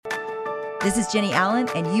This is Jenny Allen,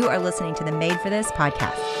 and you are listening to the Made for This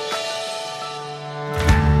podcast.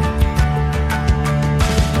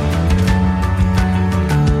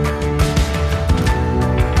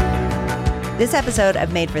 This episode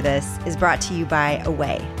of Made for This is brought to you by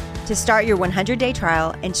Away. To start your 100-day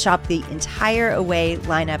trial and shop the entire Away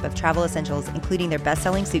lineup of travel essentials, including their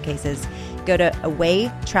best-selling suitcases, go to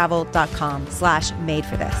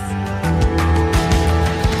awaytravel.com/madeforthis.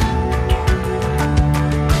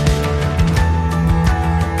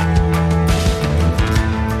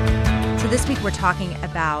 This week, we're talking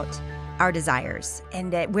about our desires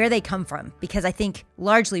and where they come from, because I think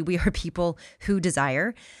largely we are people who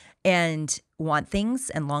desire and want things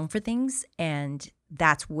and long for things, and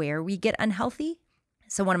that's where we get unhealthy.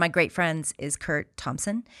 So one of my great friends is Curt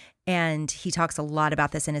Thompson, and he talks a lot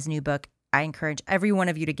about this in his new book. I encourage every one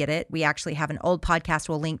of you to get it. We actually have an old podcast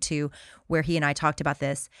we'll link to where he and I talked about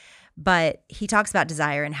this, but he talks about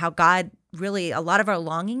desire and how God really, a lot of our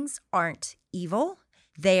longings aren't evil.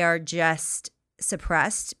 They are just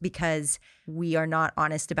suppressed because we are not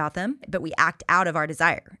honest about them, but we act out of our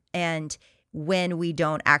desire. And when we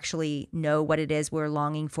don't actually know what it is we're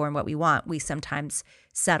longing for and what we want, we sometimes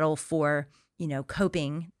settle for,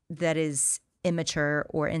 coping that is immature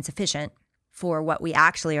or insufficient for what we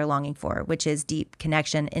actually are longing for, which is deep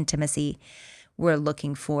connection, intimacy. We're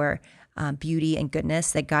looking for beauty and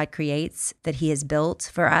goodness that God creates, that he has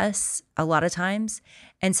built for us a lot of times.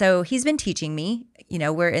 And so he's been teaching me,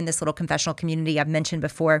 we're in this little confessional community I've mentioned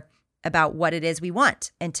before about what it is we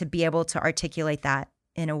want, and to be able to articulate that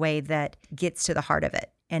in a way that gets to the heart of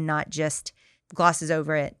it and not just glosses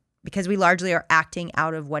over it, because we largely are acting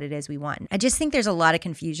out of what it is we want. I just think there's a lot of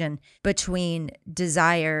confusion between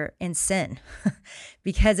desire and sin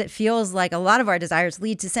because it feels like a lot of our desires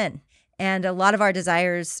lead to sin. And a lot of our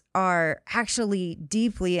desires are actually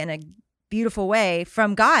deeply, in a beautiful way,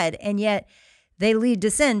 from God. And yet they lead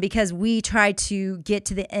to sin because we try to get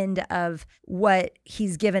to the end of what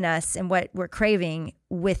he's given us and what we're craving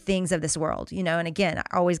with things of this world. And again,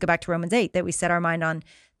 I always go back to Romans 8, that we set our mind on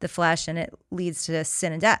the flesh and it leads to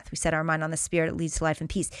sin and death. We set our mind on the spirit, it leads to life and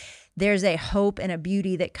peace. There's a hope and a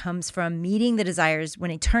beauty that comes from meeting the desires.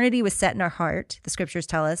 When eternity was set in our heart, the scriptures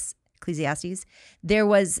tell us, Ecclesiastes,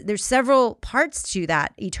 there's several parts to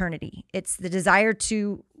that eternity. It's the desire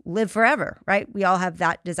to live forever, right? We all have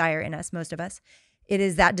that desire in us, most of us. It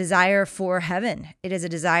is that desire for heaven. It is a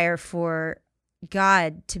desire for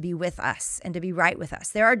God to be with us and to be right with us.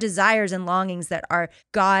 There are desires and longings that are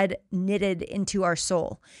God knitted into our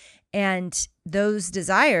soul. And those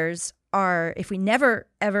desires are, if we never,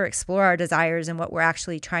 ever explore our desires and what we're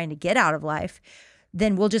actually trying to get out of life,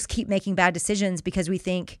 then we'll just keep making bad decisions because we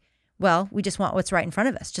think, well, we just want what's right in front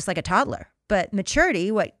of us, just like a toddler. But maturity,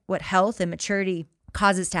 what health and maturity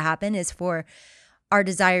causes to happen, is for our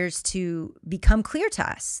desires to become clear to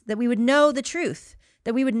us, that we would know the truth,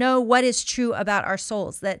 that we would know what is true about our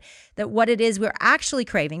souls, that what it is we're actually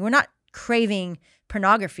craving. We're not craving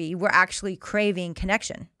pornography, we're actually craving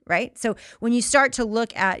connection, right? So when you start to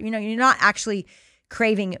look at, you're not actually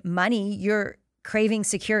craving money, you're craving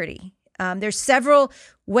security. There's several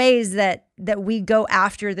ways that we go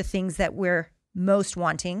after the things that we're most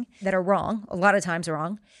wanting that are wrong, a lot of times are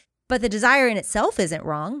wrong. But the desire in itself isn't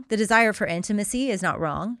wrong. The desire for intimacy is not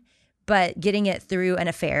wrong, but getting it through an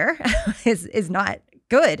affair is not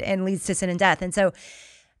good and leads to sin and death. And so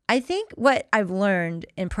I think what I've learned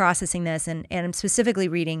in processing this, and I'm specifically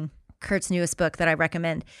reading Curt's newest book that I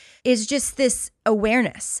recommend, is just this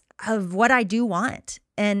awareness of what I do want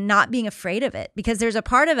and not being afraid of it, because there's a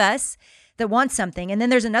part of us that wants something, and then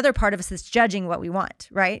there's another part of us that's judging what we want,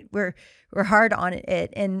 right? We're hard on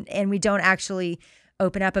it, and we don't actually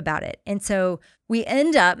open up about it. And so we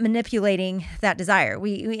end up manipulating that desire.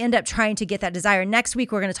 We end up trying to get that desire. Next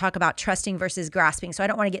week, we're going to talk about trusting versus grasping. So I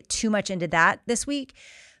don't want to get too much into that this week,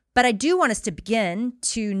 but I do want us to begin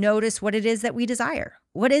to notice what it is that we desire.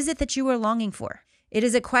 What is it that you are longing for? It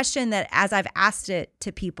is a question that, as I've asked it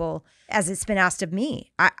to people, as it's been asked of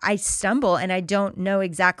me, I stumble and I don't know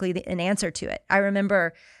exactly an answer to it. I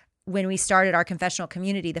remember when we started our confessional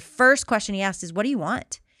community, the first question he asked is, what do you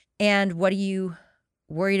want? And what are you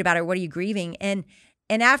worried about, or what are you grieving? And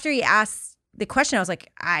after he asked the question, I was like,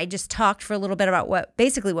 I just talked for a little bit about what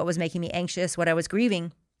was making me anxious, what I was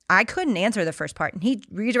grieving. I couldn't answer the first part. And he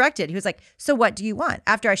redirected. He was like, so what do you want?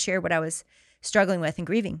 After I shared what I was struggling with and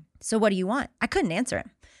grieving. So what do you want? I couldn't answer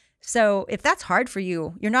him. So if that's hard for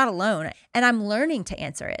you, you're not alone. And I'm learning to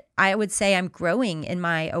answer it. I would say I'm growing in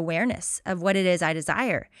my awareness of what it is I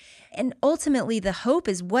desire. And ultimately, the hope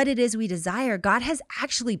is what it is we desire, God has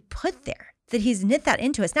actually put there, that he's knit that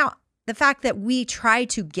into us. Now, the fact that we try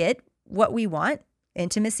to get what we want,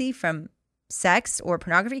 intimacy from sex or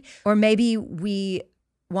pornography, or maybe we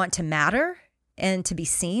want to matter and to be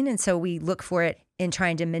seen. And so we look for it in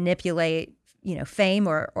trying to manipulate, fame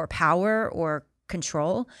or power or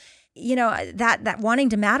control. That wanting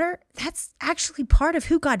to matter, that's actually part of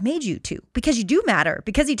who God made you to, because you do matter,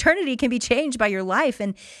 because eternity can be changed by your life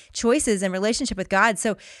and choices and relationship with God.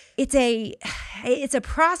 So it's a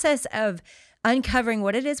process of uncovering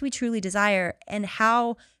what it is we truly desire and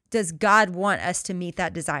how does God want us to meet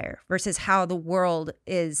that desire versus how the world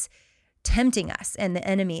is tempting us and the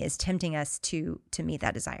enemy is tempting us to meet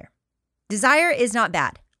that desire. Desire is not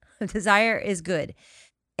bad. Desire is good.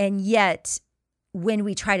 And yet, when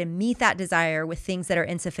we try to meet that desire with things that are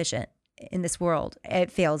insufficient in this world,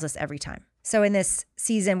 it fails us every time. So in this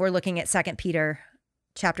season, we're looking at 2 Peter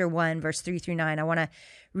chapter 1, verse 3 through 9. I want to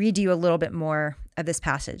read you a little bit more of this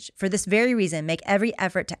passage. For this very reason, make every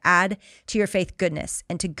effort to add to your faith goodness,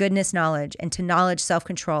 and to goodness knowledge, and to knowledge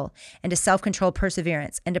self-control, and to self-control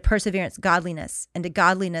perseverance, and to perseverance godliness, and to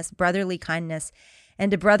godliness brotherly kindness,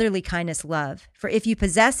 and to brotherly kindness love. For if you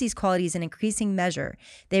possess these qualities in increasing measure,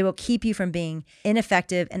 they will keep you from being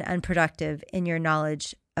ineffective and unproductive in your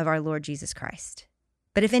knowledge of our Lord Jesus Christ.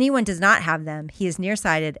 But if anyone does not have them, he is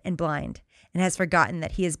nearsighted and blind, and has forgotten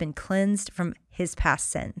that he has been cleansed from his past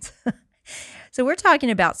sins. So we're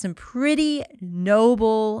talking about some pretty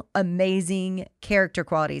noble, amazing character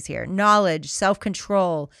qualities here. Knowledge,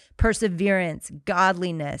 self-control, perseverance,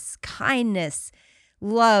 godliness, kindness,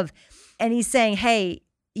 love. And he's saying, hey,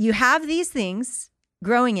 you have these things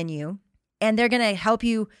growing in you, and they're going to help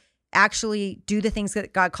you actually do the things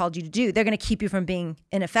that God called you to do. They're going to keep you from being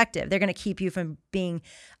ineffective. They're going to keep you from being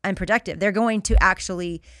unproductive. They're going to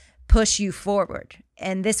actually push you forward.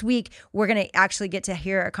 And this week, we're going to actually get to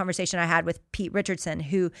hear a conversation I had with Pete Richardson,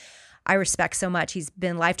 who I respect so much. He's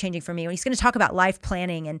been life-changing for me. And he's going to talk about life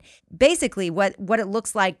planning and basically what it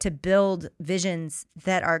looks like to build visions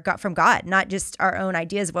that are got from God, not just our own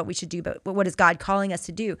ideas of what we should do, but what is God calling us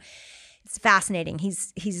to do. It's fascinating.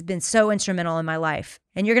 He's been so instrumental in my life,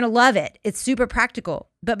 and you're going to love it. It's super practical.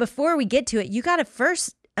 But before we get to it, you got to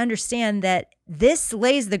first understand that this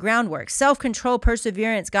lays the groundwork. Self-control,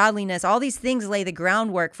 perseverance, godliness, all these things lay the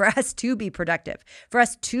groundwork for us to be productive, for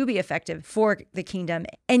us to be effective for the kingdom.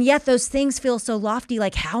 And yet those things feel so lofty,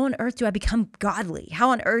 like how on earth do I become godly?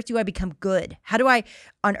 How on earth do I become good? How do I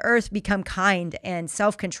on earth become kind and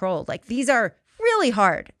self-controlled? Like these are really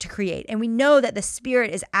hard to create. And we know that the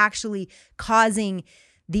Spirit is actually causing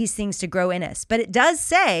these things to grow in us. But it does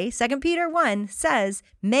say, 2 Peter 1 says,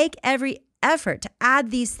 make every effort to add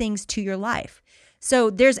these things to your life. So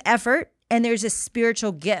there's effort and there's a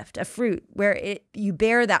spiritual gift, a fruit where you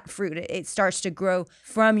bear that fruit. It starts to grow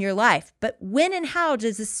from your life. But when and how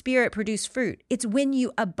does the Spirit produce fruit? It's when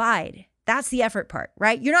you abide. That's the effort part,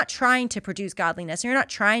 right? You're not trying to produce godliness. You're not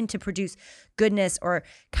trying to produce goodness or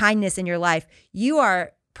kindness in your life. You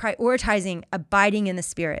are prioritizing abiding in the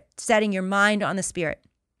Spirit, setting your mind on the Spirit.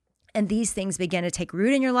 And these things begin to take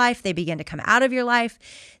root in your life. They begin to come out of your life.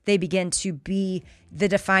 They begin to be the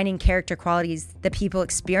defining character qualities that people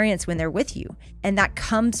experience when they're with you. And that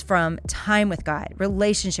comes from time with God,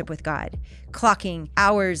 relationship with God, clocking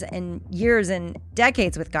hours and years and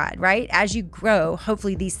decades with God, right? As you grow,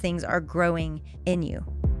 hopefully these things are growing in you.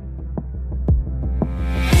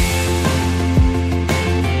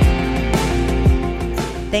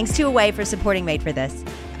 Thanks to Away for supporting Made for This.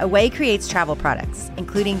 Away creates travel products,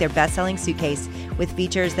 including their best-selling suitcase with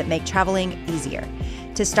features that make traveling easier.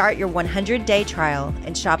 To start your 100-day trial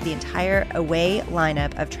and shop the entire Away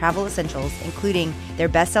lineup of travel essentials, including their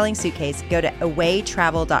best-selling suitcase, go to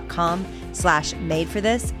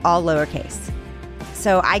awaytravel.com/madeforthis, all lowercase.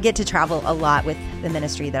 So I get to travel a lot with the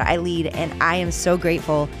ministry that I lead, and I am so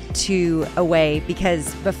grateful to Away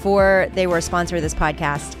because before they were a sponsor of this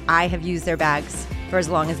podcast, I have used their bags for as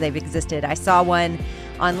long as they've existed. I saw one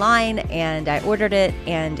online and I ordered it,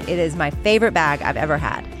 and it is my favorite bag I've ever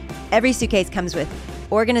had. Every suitcase comes with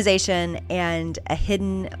organization and a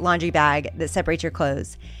hidden laundry bag that separates your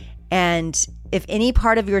clothes. And if any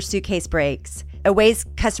part of your suitcase breaks, Away's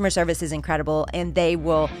customer service is incredible, and they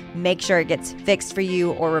will make sure it gets fixed for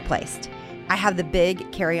you or replaced. I have the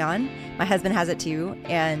big carry-on. My husband has it too,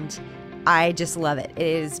 and I just love it. It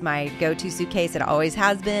is my go-to suitcase. It always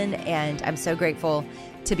has been, and I'm so grateful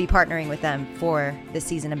to be partnering with them for the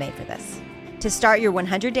season of Made for This. To start your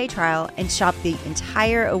 100-day trial and shop the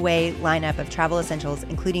entire Away lineup of travel essentials,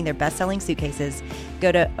 including their best-selling suitcases,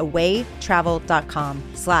 go to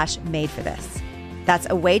awaytravel.com/madeforthis. That's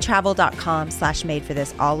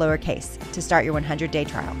awaytravel.com/madeforthis, all lowercase, to start your 100-day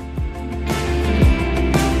trial.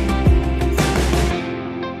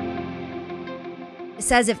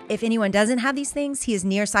 says if anyone doesn't have these things, he is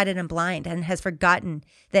nearsighted and blind and has forgotten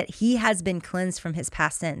that he has been cleansed from his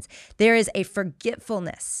past sins. There is a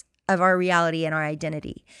forgetfulness of our reality and our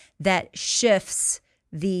identity that shifts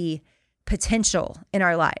the potential in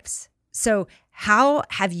our lives. So how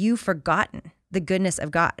have you forgotten the goodness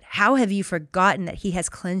of God? How have you forgotten that he has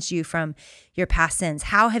cleansed you from your past sins?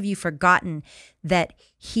 How have you forgotten that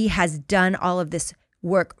he has done all of this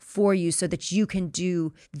work for you so that you can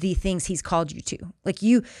do the things he's called you to? Like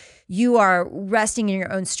you are resting in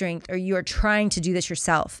your own strength, or you are trying to do this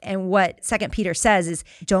yourself. And what 2 Peter says is,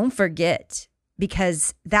 don't forget,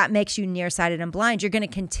 because that makes you nearsighted and blind. You're going to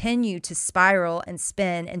continue to spiral and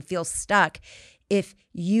spin and feel stuck if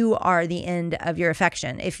you are the end of your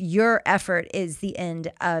affection, if your effort is the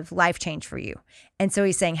end of life change for you. And so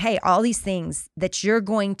he's saying, hey, all these things that you're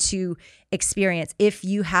going to experience if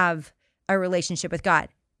you have a relationship with God,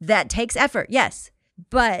 that takes effort, yes,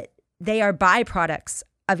 but they are byproducts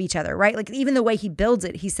of each other, right? Like even the way he builds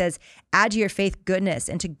it, he says, add to your faith goodness,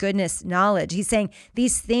 and to goodness knowledge. He's saying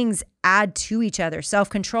these things add to each other.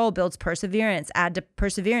 Self-control builds perseverance, add to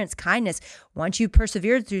perseverance kindness. Once you've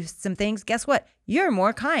persevered through some things, guess what? You're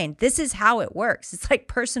more kind. This is how it works. It's like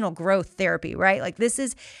personal growth therapy, right? Like this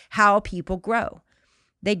is how people grow.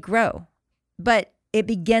 They grow, but it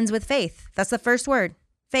begins with faith. That's the first word,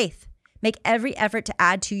 faith. Make every effort to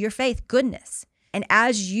add to your faith goodness. And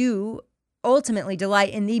as you ultimately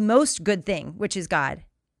delight in the most good thing, which is God,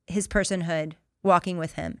 his personhood, walking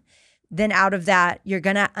with him, then out of that, you're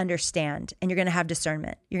going to understand, and you're going to have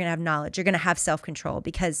discernment. You're going to have knowledge. You're going to have self-control,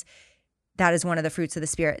 because that is one of the fruits of the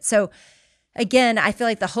Spirit. So again, I feel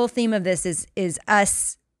like the whole theme of this is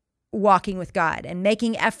us walking with God and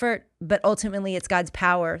making effort, but ultimately it's God's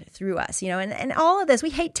power through us, and all of this. We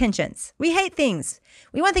hate tensions. We hate things.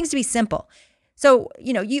 We want things to be simple. So,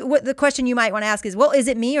 the question you might want to ask is, well, is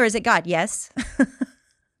it me or is it God? Yes.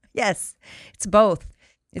 Yes, it's both.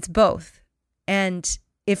 It's both. And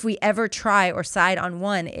if we ever try or side on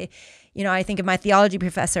one, I think of my theology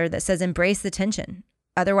professor that says, embrace the tension.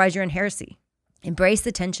 Otherwise, you're in heresy. Embrace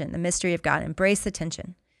the tension, the mystery of God. Embrace the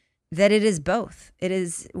tension. That it is both. It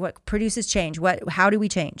is what produces change. How do we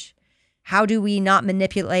change? How do we not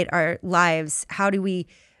manipulate our lives? How do we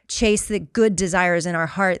chase the good desires in our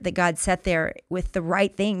heart that God set there with the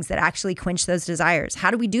right things that actually quench those desires?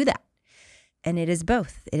 How do we do that? And it is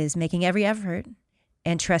both. It is making every effort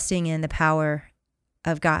and trusting in the power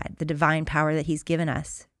of God, the divine power that he's given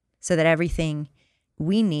us, so that everything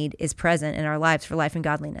we need is present in our lives for life and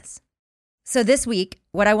godliness. So this week,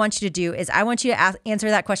 what I want you to do is I want you to answer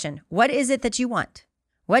that question. What is it that you want?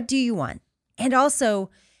 What do you want? And also,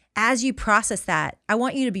 as you process that, I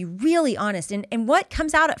want you to be really honest. And what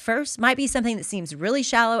comes out at first might be something that seems really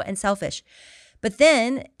shallow and selfish. But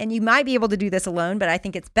then, and you might be able to do this alone, but I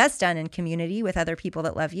think it's best done in community with other people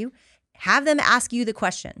that love you, have them ask you the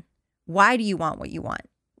question, why do you want what you want?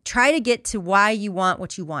 Try to get to why you want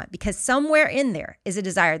what you want, because somewhere in there is a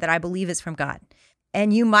desire that I believe is from God.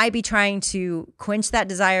 And you might be trying to quench that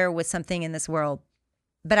desire with something in this world.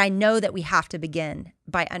 But I know that we have to begin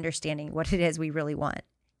by understanding what it is we really want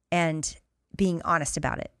and being honest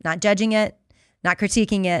about it, not judging it, not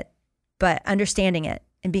critiquing it, but understanding it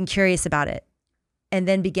and being curious about it. And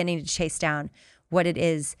then beginning to chase down what it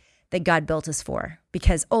is that God built us for,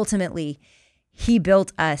 because ultimately he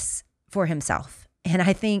built us for himself. And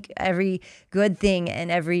I think every good thing and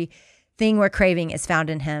every thing we're craving is found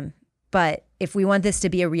in him. But if we want this to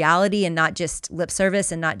be a reality and not just lip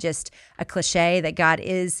service and not just a cliche that God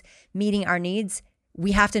is meeting our needs,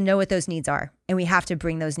 we have to know what those needs are, and we have to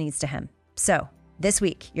bring those needs to him. So this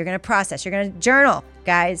week, you're going to process, you're going to journal,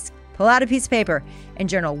 guys. Pull out a piece of paper and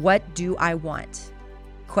journal, what do I want? ?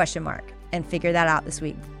 And figure that out this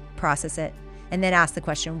week. Process it. And then ask the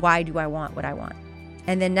question, why do I want what I want?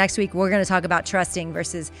 And then next week, we're going to talk about trusting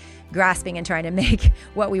versus grasping and trying to make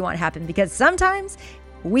what we want happen, because sometimes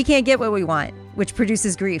we can't get what we want, which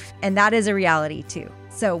produces grief. And that is a reality too.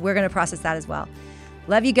 So we're going to process that as well.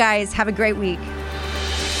 Love you guys. Have a great week.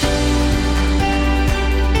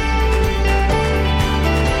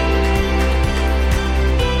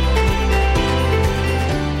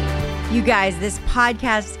 You guys, this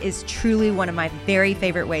podcast is truly one of my very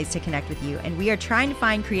favorite ways to connect with you. And we are trying to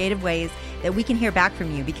find creative ways that we can hear back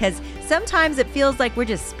from you, because sometimes it feels like we're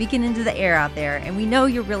just speaking into the air out there. And we know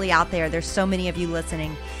you're really out there. There's so many of you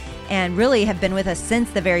listening and really have been with us since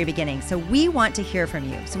the very beginning. So we want to hear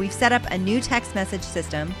from you. So we've set up a new text message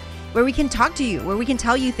system where we can talk to you, where we can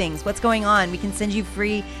tell you things, what's going on. We can send you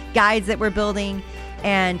free guides that we're building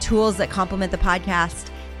and tools that complement the podcast.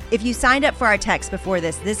 If you signed up for our text before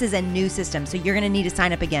this is a new system, so you're going to need to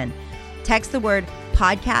sign up again. Text the word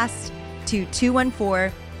podcast to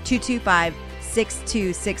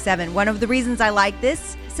 214-225-6267. One of the reasons I like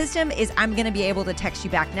this system is I'm going to be able to text you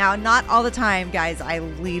back. Now, not all the time, guys. I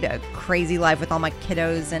lead a crazy life with all my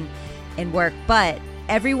kiddos and work, but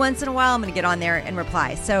every once in a while, I'm going to get on there and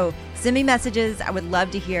reply. So send me messages. I would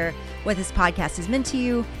love to hear what this podcast has meant to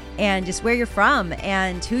you and just where you're from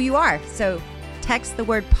and who you are. So text the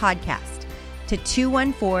word podcast to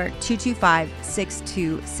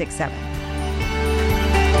 214-225-6267.